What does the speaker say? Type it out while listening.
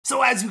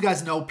So as you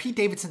guys know, Pete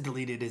Davidson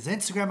deleted his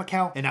Instagram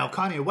account, and now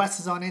Kanye West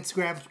is on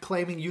Instagram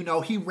claiming,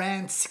 he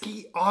ran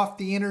Skeet off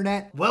the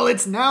internet. Well,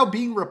 it's now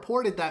being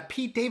reported that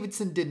Pete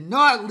Davidson did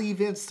not leave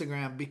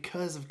Instagram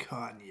because of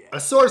Kanye. A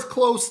source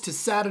close to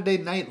Saturday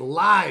Night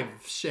Live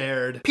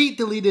shared, Pete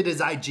deleted his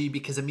IG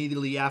because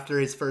immediately after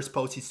his first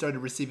post, he started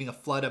receiving a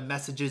flood of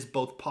messages,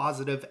 both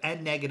positive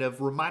and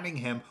negative, reminding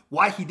him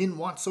why he didn't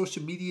want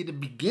social media to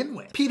begin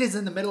with. Pete is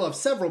in the middle of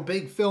several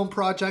big film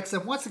projects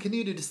and wants to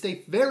continue to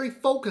stay very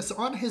focused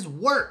on his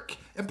work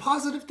and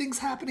positive things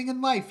happening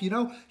in life, He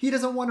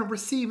doesn't want to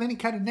receive any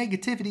kind of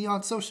negativity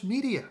on social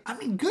media. I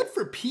mean, good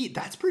for Pete.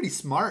 That's pretty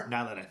smart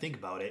now that I think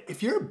about it.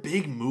 If you're a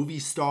big movie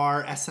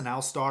star,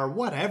 SNL star,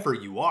 whatever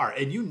you are,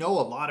 and a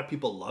lot of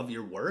people love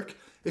your work,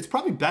 it's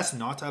probably best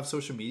not to have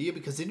social media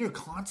because then you're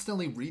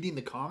constantly reading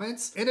the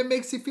comments and it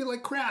makes you feel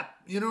like crap.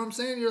 You know what I'm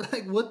saying? You're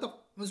like, what the f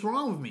is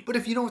wrong with me? But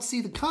if you don't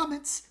see the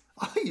comments,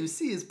 all you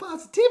see is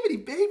positivity,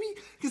 baby.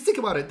 Because think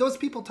about it. Those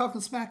people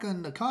talking smack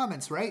in the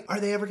comments, right? Are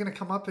they ever going to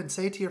come up and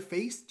say it to your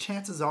face?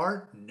 Chances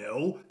are,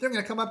 no. They're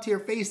going to come up to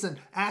your face and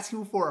ask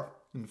you for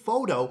a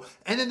photo,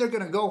 and then they're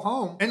going to go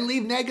home and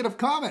leave negative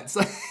comments.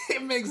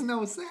 It makes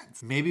no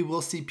sense. Maybe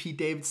we'll see Pete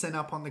Davidson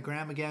up on the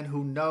gram again.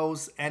 Who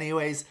knows?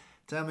 Anyways,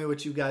 tell me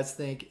what you guys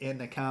think in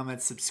the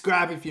comments.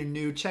 Subscribe if you're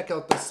new. Check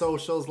out the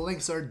socials.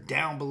 Links are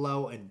down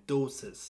below, and deuces.